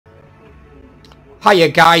Hiya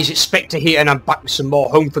guys, it's Spectre here and I'm back with some more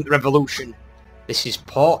Homefront Revolution. This is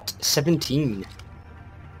part 17.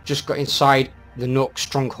 Just got inside the Nork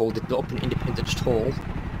stronghold, they've built up an independence hall.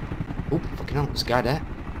 Oh, fucking hell, there's a guy there.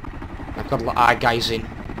 I've got to let our guys in.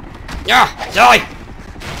 Yeah, die!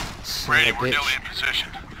 Brady, we're nearly in position.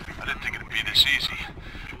 I didn't think it'd be this easy.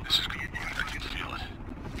 This is gonna be hard, I can feel it.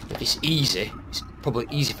 If it's easy, it's probably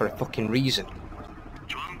easy for a fucking reason.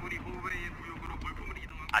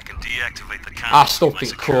 I can deactivate the I still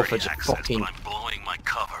think Crawford's a fucking I'm blowing my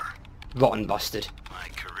cover. rotten bastard. My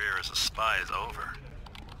career as a spy is over.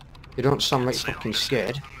 You don't sound like you're fucking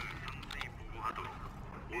scared.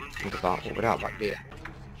 What about back there?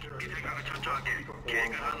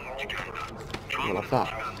 I love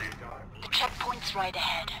that. The checkpoint's right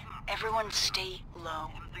ahead. Everyone stay low.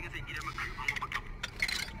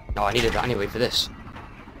 Oh, I needed that anyway for this.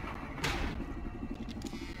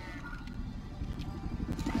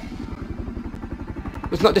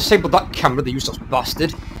 We've not disabled that camera, the useless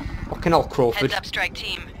bastard. Fucking hell, Crawford. Heads up, strike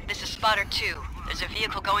team. This is Spotter 2. There's a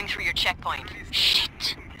vehicle going through your checkpoint.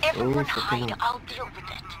 Shit! Everyone hide, hell. I'll deal with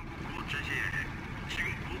it.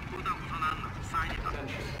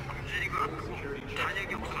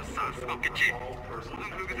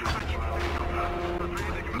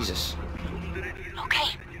 Jesus.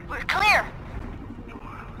 Okay, we're clear.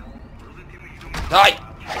 Die!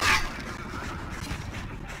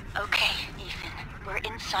 Okay, Ethan, we're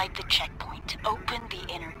inside the checkpoint. Open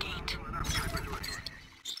the inner gate.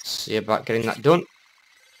 See about getting that done.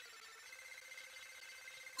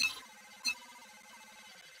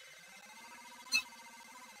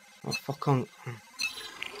 Oh, fuck on.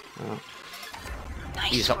 Oh.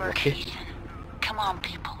 Nice He's up work, lucky. Ethan. Come on,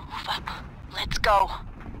 people, move up. Let's go.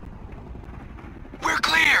 We're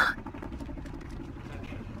clear!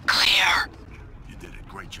 Clear. You did a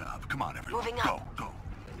great job. Come on, everyone. Moving up. Go.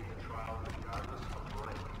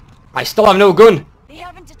 I still have no gun. They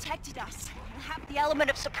haven't detected us. We'll have the element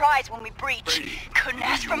of surprise when we breach. Brady, Couldn't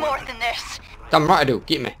ask for more than this. Damn right I do.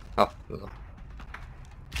 Get me. Oh, there we go.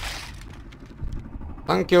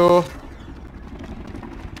 Thank you.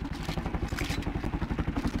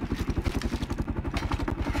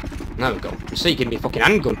 There we go. You see, give me a fucking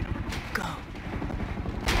handgun. Go.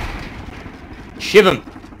 Shiv him.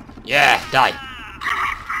 Yeah, die.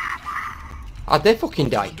 How'd they fucking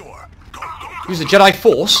die? Door. Go. Use the Jedi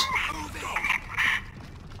Force.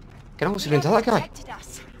 Can I also do into that guy? Detected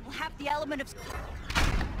us. We'll have the element of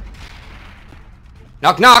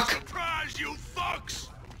Knock knock. Surprise, you fucks!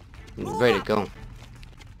 Ready to go.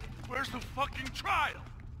 Where's the fucking trial?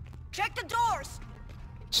 check the doors.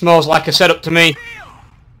 Smells like a setup to me.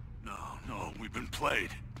 No, we've been played.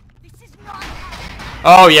 This is not.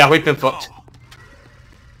 Oh yeah, we've been fucked.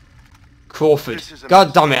 Crawford.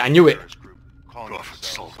 God damn it, I knew it. Crawford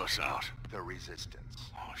sold us out. The resistance.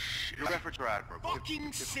 Oh shit. Your efforts are admirable.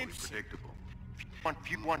 Fucking Typically sense. predictable.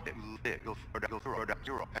 If you want to live, you'll throw down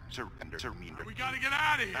your surrender. We gotta get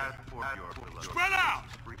out of here. Spread out.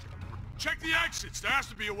 Check the exits. There has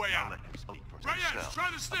to be a way out. Reyes,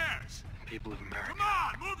 try the stairs. People of America, Come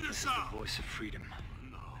on, move this is yourself. the voice of freedom.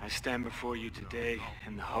 I stand before you today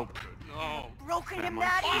in the hope No. Broken that I him might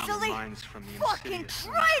that free your easily? minds from the Fucking insidious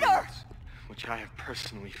traitor! influence which I have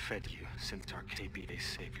personally fed you since our KBA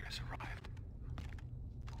saviors arrived.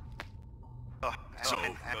 So,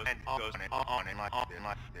 and on and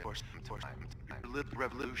like for some time. Little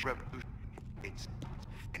revolution. It's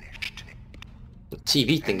finished. The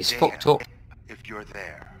TV thing is And fucked up. If you're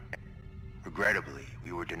there, regrettably,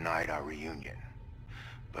 we were denied our reunion.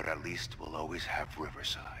 But at least we'll always have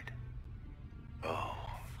Riverside. Oh,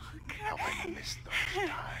 how I miss those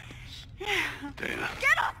times. Dana.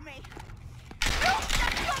 Get off me! You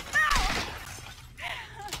shut your mouth!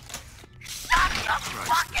 Shut your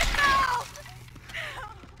fucking mouth!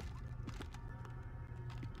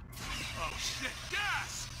 Oh shit,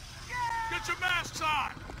 gas! Get your masks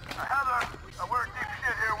on! Heather, we're deep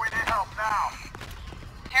shit here. We need help now.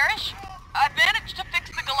 Parrish, I've managed to fix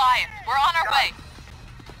the Goliath. We're on our way.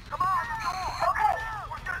 Come on, okay,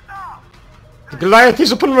 we're good now. The Goliath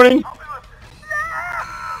is up and running.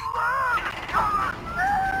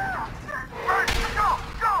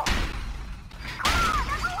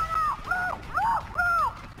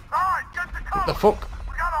 What the fuck?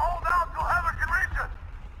 We gotta hold out till Heather can reach us.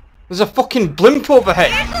 There's a fucking blimp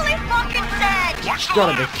overhead. Easily fucking dead! Watch the You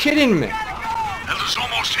gotta be left! kidding me. Heather's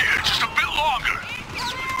almost here, just a bit longer.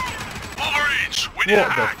 Wolverines, we need a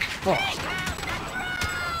What the hack. fuck?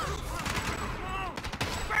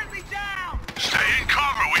 Stay in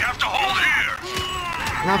cover, we have to hold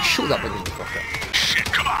here. Now shoot that big motherfucker. Shit,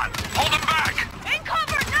 come on, hold him back. In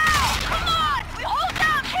cover now! Come on! We hold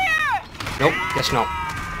down here! Nope, guess not.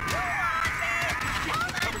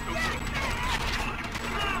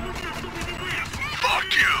 Fuck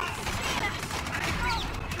you!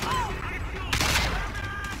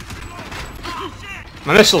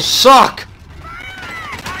 My missiles suck!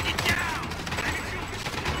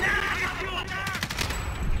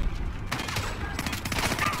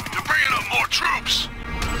 They're bringing up more troops!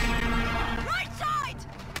 Right side!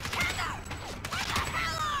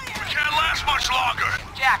 We can't last much longer!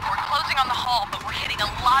 Jack, we're closing on the hall, but we're hitting a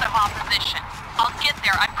lot of opposition. I'll get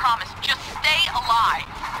there, I promise. Just stay alive.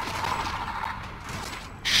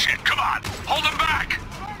 Shit, come on! Hold them back!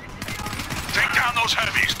 Take down those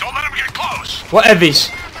heavies! Don't let them get close! What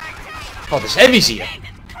heavies? Oh, there's heavies here.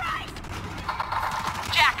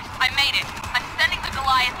 Jack, I made it. I'm sending the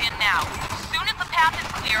Goliath in now. As soon as the path is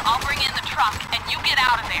clear, I'll bring in the truck, and you get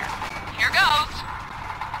out of there. Here goes.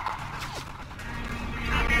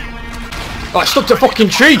 Oh, I stuck to a fucking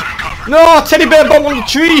tree. No, teddy bear bomb on the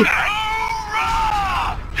tree.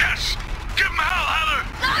 Hoorah! Yes! Give them hell, Heather!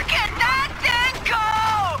 Look at that thing go!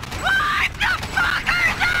 Wipe the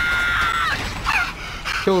fuckers out!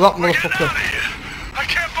 Kill that We're getting motherfucker. out of here! I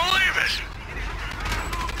can't believe it!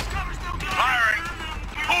 Firing!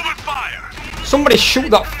 Moving fire! Somebody shoot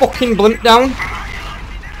that fucking blimp down.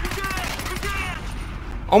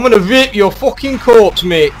 I'm gonna rape your fucking corpse,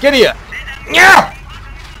 mate. Get here. Yeah!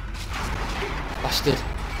 Bastard.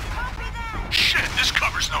 Shit, this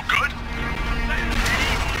cover's no good!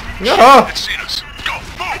 Yeah. It's seen us! Go!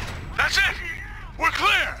 Move! That's it! We're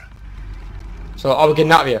clear! So, are we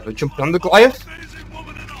getting out of here? We're jumping on the Goliath? Amazing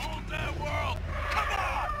woman in the whole damn world! Come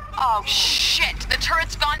on! Oh, shit. The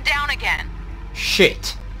turret's gone down again.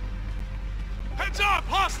 Shit. Heads up!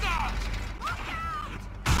 Hostiles!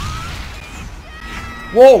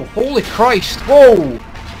 Whoa! Holy Christ! Whoa!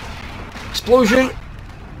 Explosion!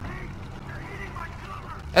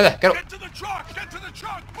 Heather, get up! Get to the truck! Get to the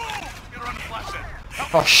truck! Move! Get her on the flash.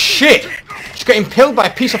 Oh shit! She's getting impaled by a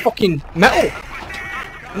piece of fucking metal!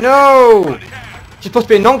 No! She's supposed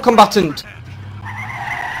to be a non-combatant!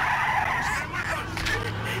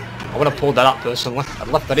 I would have pulled that up personally. I'd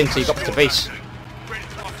left that in till you got to base. Heather,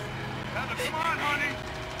 come on, honey!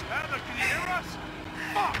 Heather, can you hear us?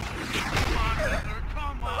 Fuck! Come on, Heather,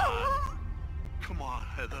 come on! Come on,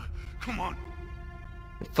 Heather, come on!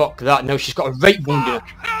 Fuck that, no, she's got a rape wound in her. Fuck,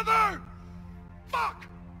 Heather! Fuck!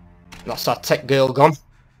 That's that tech girl gone.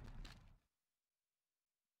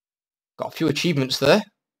 Got a few achievements there.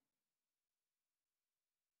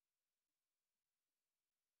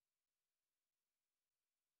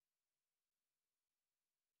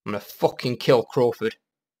 I'm gonna fucking kill Crawford.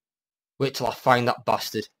 Wait till I find that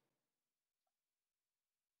bastard.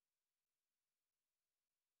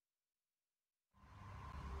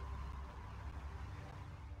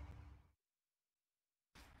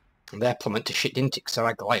 And there plummet to shit, didn't it? 'Cause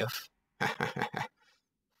I Goliath.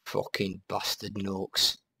 Fucking bastard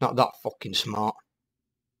Norks. Not that fucking smart.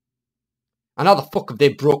 And how the fuck have they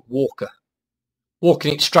broke Walker? Walker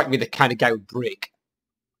didn't strike me the kind of guy who'd break.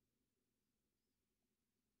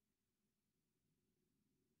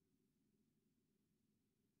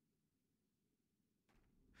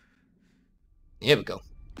 Here we go.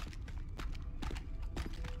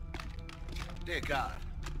 Dear God,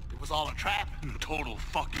 it was all a trap. Total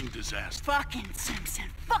fucking disaster. Fucking Simpson,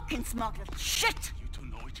 fucking smuggler, shit! You two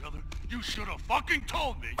know each other? You should have fucking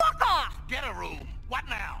told me! Fuck off! Get a room. What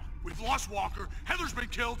now? We've lost Walker, Heather's been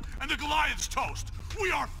killed, and the Goliath's toast! We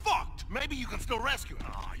are fucked! Maybe you can still rescue him.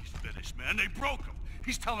 Ah, he's finished, man. They broke him.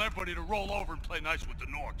 He's telling everybody to roll over and play nice with the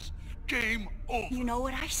Norks. Game over. You know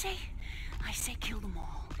what I say? I say kill them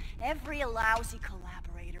all. Every lousy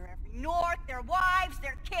collaborator, every Nork, their wives,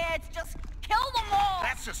 their kids, just kill them all!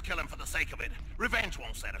 That's just killing for the sake of it. Revenge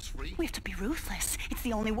won't set us free. We have to be ruthless. It's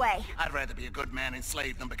the only way. I'd rather be a good man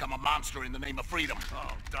enslaved than become a monster in the name of freedom.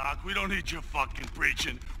 Oh, Doc, we don't need your fucking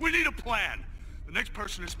preaching. We need a plan. The next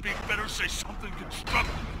person to speak better say something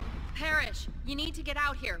constructive. Parrish, you need to get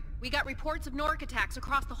out here. We got reports of Nork attacks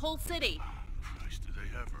across the whole city. Christ, do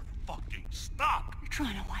they ever fucking stop? You're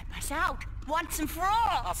trying to wipe us out, once and for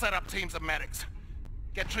all! I'll set up teams of medics.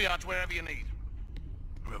 Get triage wherever you need.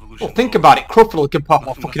 Revolution. Well, think about it. Crawford will get part of my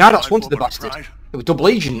Nothing fucking left to adults fight onto for the but bastard. pride. It was double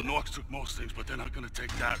agent. The Norks took most things, but they're not gonna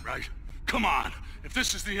take that, right? Come on. If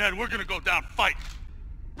this is the end, we're gonna go down fighting.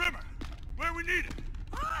 Rimmer, where we need it.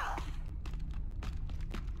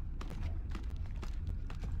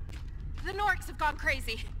 The Norks have gone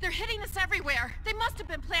crazy. They're hitting us everywhere. They must have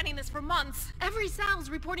been planning this for months. Every cell's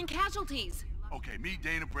reporting casualties. Okay, me,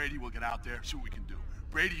 Dana, Brady will get out there, see what we can do.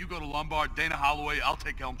 Brady, you go to Lombard, Dana Holloway, I'll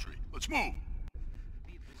take Elm Tree. Let's move.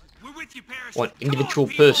 We're with you, Paris. One Come individual on,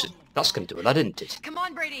 people. person. That's gonna do it, that didn't it? Come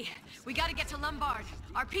on, Brady. We gotta get to Lombard.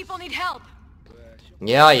 Our people need help.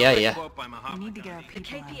 Yeah. Quote by Muhammad. We need to get our The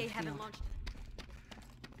people out of KPA the haven't field. launched.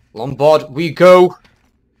 Lombard, we go.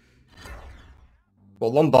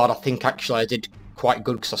 Well, Lombard, I think actually I did quite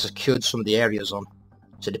good because I secured some of the areas on.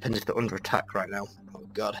 So it depends if they're under attack right now. Oh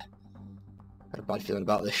god. I had a bad feeling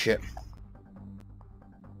about this shit.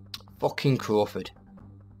 Fucking Crawford.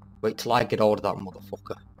 Wait till I get hold of that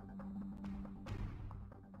motherfucker.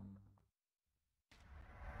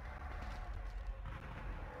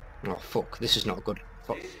 Oh fuck, this is not good.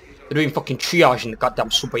 Fuck. They're doing fucking triage in the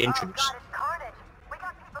goddamn subway entrance. God, it's carnage. We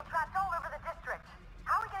got people trapped all over the district.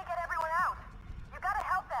 How are we gonna get everyone out? You gotta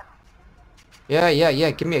help them.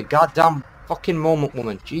 Yeah, give me a goddamn fucking moment,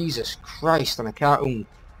 woman. Jesus Christ, on a cartoon.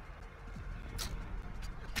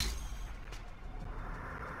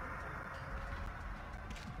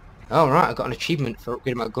 Alright, I got an achievement for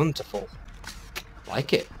upgrading my gun to full.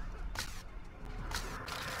 Like it.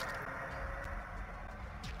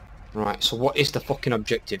 Right, so what is the fucking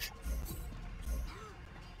objective?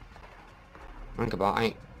 Think about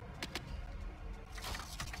it.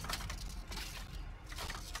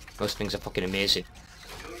 Those things are fucking amazing.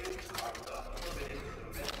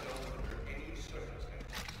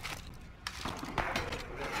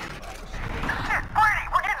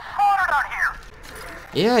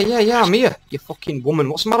 Yeah, I'm here. You fucking woman,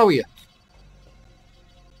 what's the matter with you?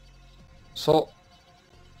 So,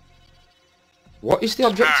 what is the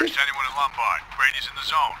objective? Paris, anyone in Lombard. Brady's in the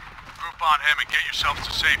zone. Group on him and get yourselves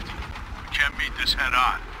to safety. We can't meet this head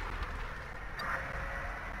on.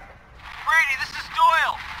 Brady, this is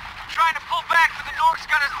Doyle. I'm trying to pull back, but the Nork's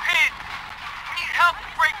got us pinned. We need help to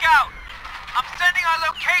break out. I'm sending our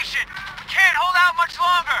location. We can't hold out much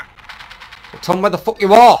longer. Well, tell me where the fuck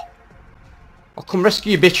you are. I'll come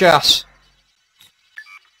rescue you, bitch ass.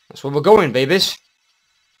 That's where we're going, babies.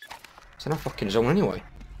 It's in a fucking zone anyway.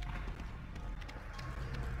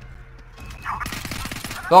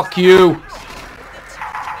 Fuck you.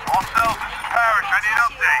 All cells, this is Parrish. I need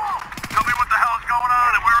update. Tell me what the hell is going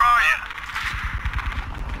on and where are you?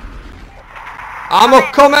 I'm a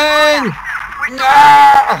coming!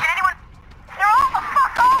 Get anyone? They're all the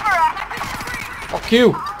fuck over us. Fuck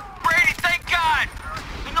you. Brady, thank God.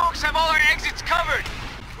 The Norks have all our exits covered.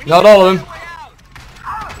 We Not need to all of find them. a way out.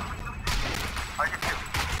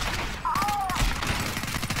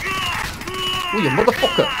 Ooh, you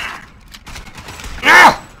motherfucker.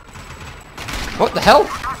 Ah! What the hell?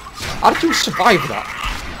 How did you survive that?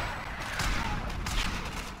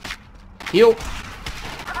 Heal. Thanks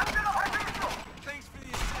for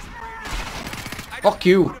the assist, Brady. Fuck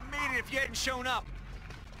you. Would have made it if you hadn't shown up.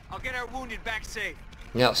 I'll get our wounded back safe.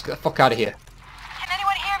 Yeah, let's get the fuck out of here. Can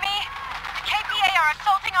anyone hear me? The KPA are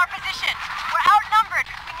assaulting our position. We're outnumbered.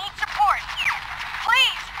 We need support.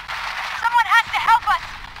 Please! Someone has to help us!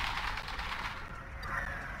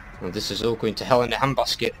 Well, this is all going to hell in a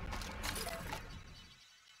handbasket.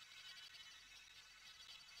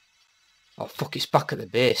 Oh fuck, it's back at the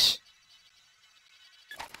base.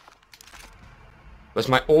 Where's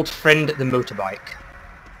my old friend the motorbike?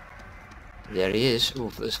 There he is. Oh,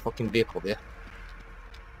 there's a fucking vehicle there.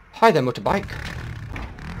 Hi there, motorbike.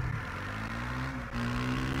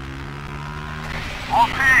 All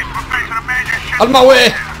teams, we're facing a major ship. Out of my way!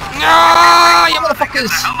 Ah, you motherfuckers! Get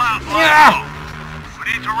the hell out, Yeah! we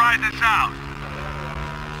need to ride this out.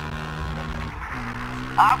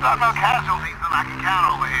 I've got no casualties that I can count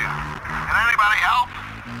over here. Can anybody help?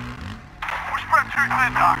 We're spread too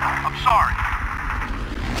thin, Doc. I'm sorry.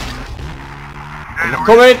 I'm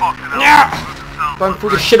coming! Yeah! Going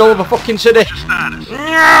through the shit all over fucking city.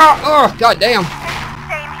 Yeah! Oh, goddamn!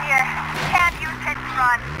 Same here. Can't use hit and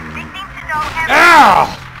run. They seem to know everything. Ah!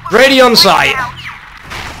 Brady on site!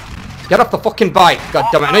 Get off the fucking bike! God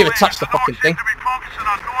damn it, I need to touch the fucking thing. To be focusing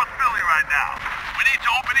on North Philly right now. We need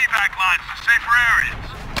to open evac lines to safer areas.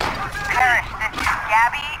 Parrish, this is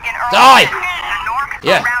Gabby in Earl. Die! The Nork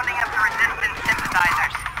Yeah. are rounding up the resistance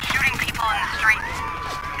sympathizers, shooting people in the streets.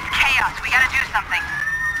 It's chaos. We gotta do something.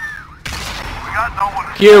 We got no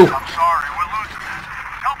one to Q. send. I'm sorry, we're losing this.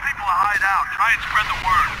 Tell people to hide out. Try and spread the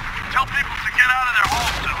word. Tell people to get out of their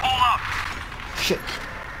homes and hold up. Shit.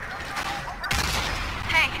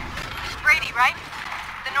 Hey, Brady, right?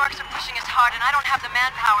 The Norks are pushing us hard and I don't have the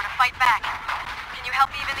manpower to fight back. Can you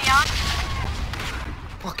help even the odds?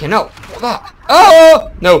 Fucking hell. What that?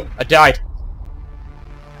 Oh! No, I died.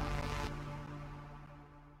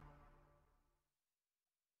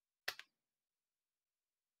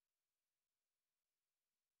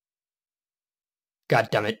 God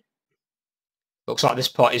damn it. Looks like this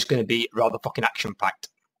part is going to be rather fucking action-packed.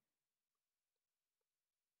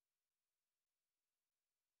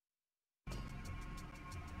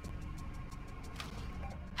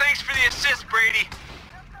 assist, Brady.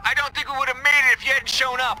 I don't think we would have made it if you hadn't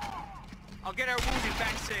shown up. I'll get our wounded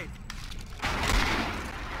back safe.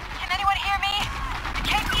 Can anyone hear me? The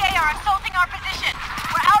KPA are assaulting our position.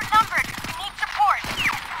 We're outnumbered. We need support.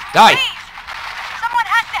 Die! Please! Someone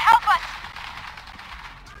has to help us!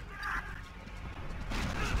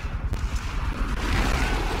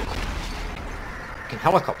 Fucking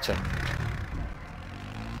helicopter.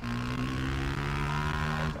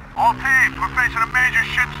 All teams, we're facing a major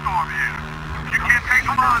shitstorm here. You can't take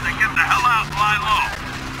them on, then get the hell out and lie low.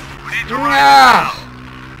 We need to ride down.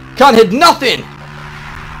 Can't hit nothing!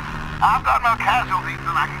 I've got more casualties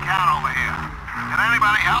than I can count over here. Can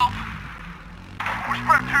anybody help? We're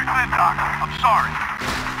spread too thin, Doc. I'm sorry.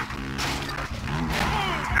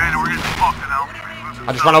 Hey, we're getting fucked in Elm Street.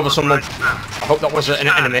 I just ran over someone. I hope that was an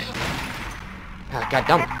enemy. Ah,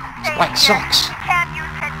 goddamn. This bike sucks. Can't use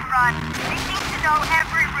hit and run. They seem to know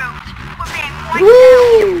every route. We're being wiped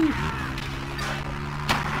out.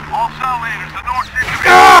 All cell leaders, the Nork seems to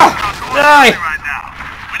be Die! right now.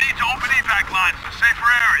 We need to open evac lines to safer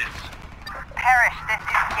areas. Parrish, this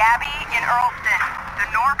is Gabby in Earlston.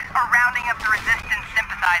 The Norks are rounding up the resistance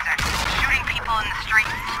sympathizers, shooting people in the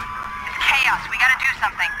streets. It's chaos. We gotta do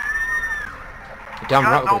something. You're damn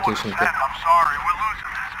right we're gonna do something. I'm sorry, we're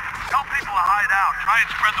losing this. Tell people to hide out. Try and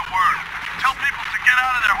spread the word. Tell people to get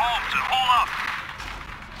out of their homes and hold up.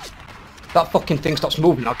 That fucking thing stops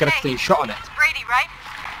moving, I'll get a clean shot on it. It's Brady, right?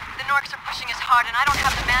 The Norks are pushing us hard and I don't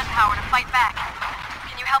have the manpower to fight back.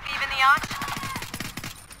 Can you help even the odds?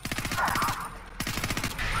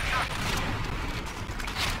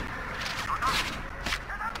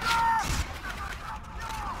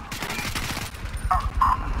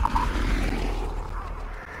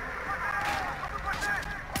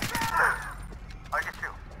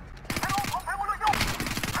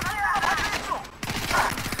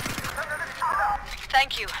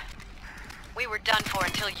 Thank you. We were done for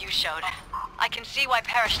until you showed. I can see why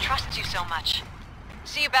Parrish trusts you so much.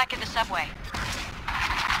 See you back at the subway.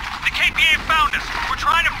 The KPA found us. We're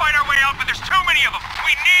trying to fight our way out, but there's too many of them.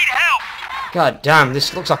 We need help! God damn,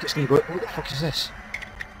 this looks like it's gonna go. What the fuck is this?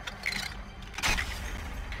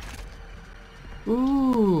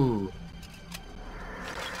 Ooh.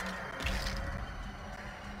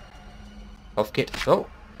 Off kit. Oh,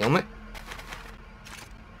 helmet.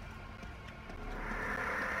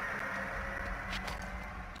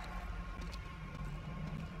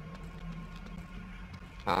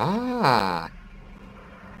 Ah.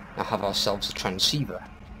 Now have ourselves a transceiver.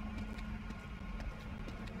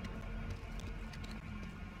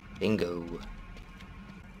 Bingo.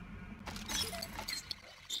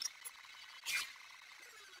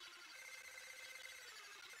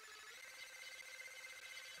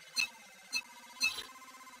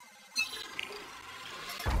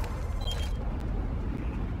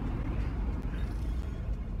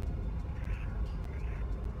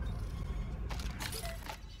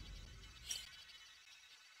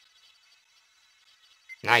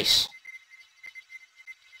 Nice.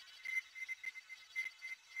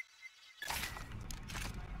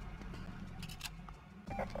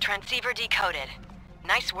 Transceiver decoded.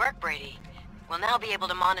 Nice work, Brady. We'll now be able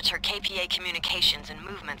to monitor KPA communications and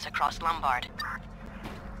movements across Lombard.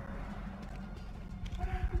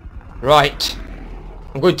 Right.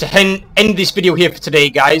 I'm going to end this video here for today,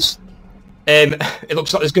 guys. It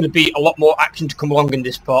looks like there's going to be a lot more action to come along in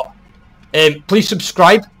this part. Please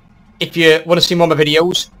subscribe if you want to see more of my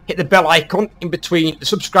videos. Hit the bell icon in between the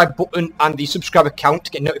subscribe button and the subscribe account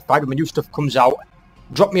to get notified when my new stuff comes out.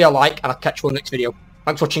 Drop me a like and I'll catch you on the next video.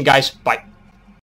 Thanks for watching, guys. Bye.